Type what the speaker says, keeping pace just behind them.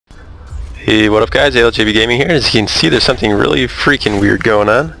Hey, what up guys, ALJB Gaming here. As you can see, there's something really freaking weird going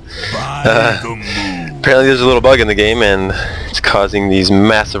on. Apparently there's a little bug in the game and it's causing these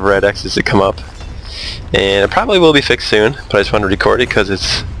massive red X's to come up. And it probably will be fixed soon, but I just wanted to record it because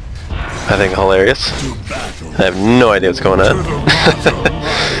it's, I think, hilarious. I have no idea what's going on.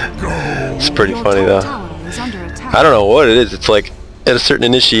 It's pretty funny though. I don't know what it is. It's like at a certain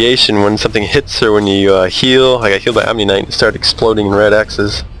initiation when something hits or when you heal. Like I healed by Omni Knight and start exploding in red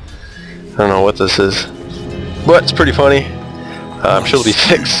X's. I don't know what this is, but it's pretty funny. I'm sure it'll be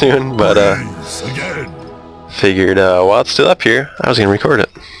fixed soon, but figured while it's still up here, I was gonna record it.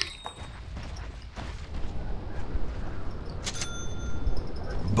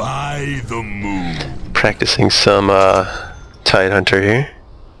 By the moon. Practicing some Tidehunter here.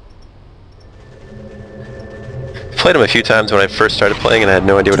 Played him a few times when I first started playing, and I had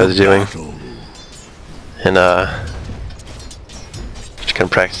no idea what I was doing. And just gonna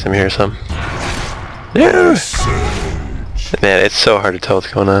practice him here some. Yeah. Man, it's so hard to tell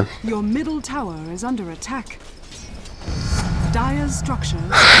what's going on. Your middle tower is under attack. Dire's structures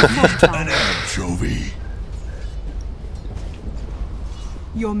are fortified.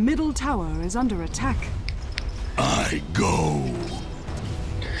 Your middle tower is under attack. I go.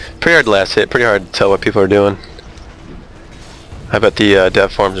 Pretty hard to last hit. Pretty hard to tell what people are doing. I bet the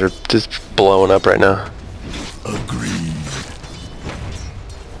dev forms are just blowing up right now. Agreed.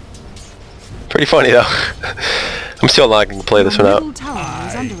 Pretty funny though. I'm still logging to play this one out. Tower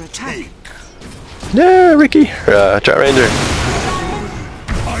is under attack. Yeah, Ricky. Drought Ranger.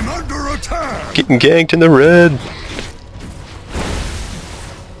 I'm under attack. Getting ganked in the red.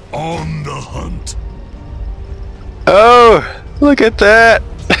 On the hunt. Oh, look at that.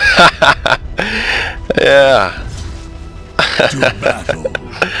 Yeah. To battle.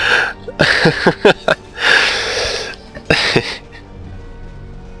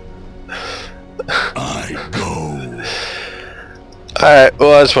 I go. Alright,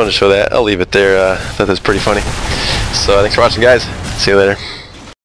 well I just wanted to show that. I'll leave it there. I thought that was pretty funny. So thanks for watching guys. See you later.